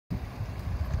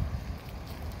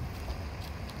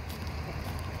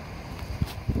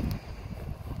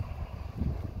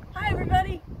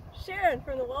Karen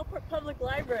from the Waldport Public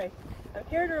Library. I'm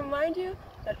here to remind you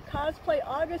that Cosplay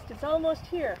August is almost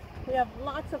here. We have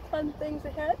lots of fun things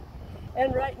ahead,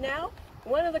 and right now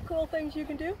one of the cool things you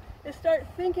can do is start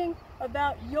thinking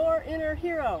about your inner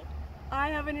hero. I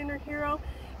have an inner hero,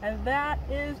 and that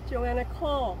is Joanna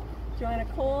Cole. Joanna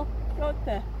Cole wrote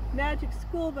the Magic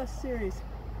School Bus series.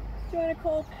 Joanna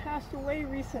Cole passed away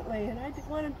recently, and I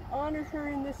want to honor her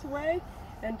in this way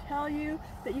and tell you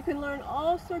that you can learn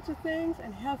all sorts of things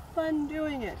and have fun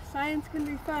doing it. Science can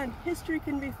be fun, history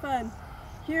can be fun,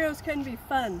 heroes can be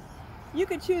fun. You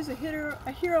could choose a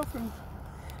hero from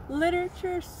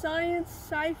literature, science,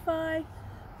 sci-fi.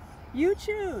 You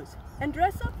choose, and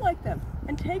dress up like them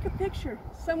and take a picture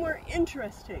somewhere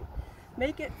interesting.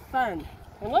 Make it fun.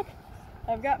 And look,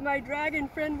 I've got my dragon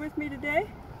friend with me today,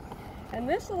 and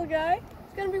this little guy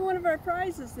is going to be one of our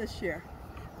prizes this year.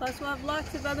 Plus we'll have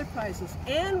lots of other prizes,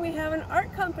 and we have an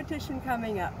art competition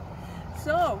coming up.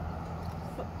 So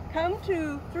come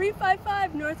to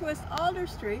 355 Northwest Alder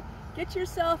Street, get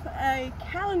yourself a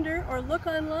calendar or look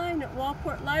online at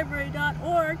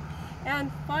waldportlibrary.org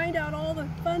and find out all the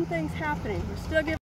fun things happening. We're still giving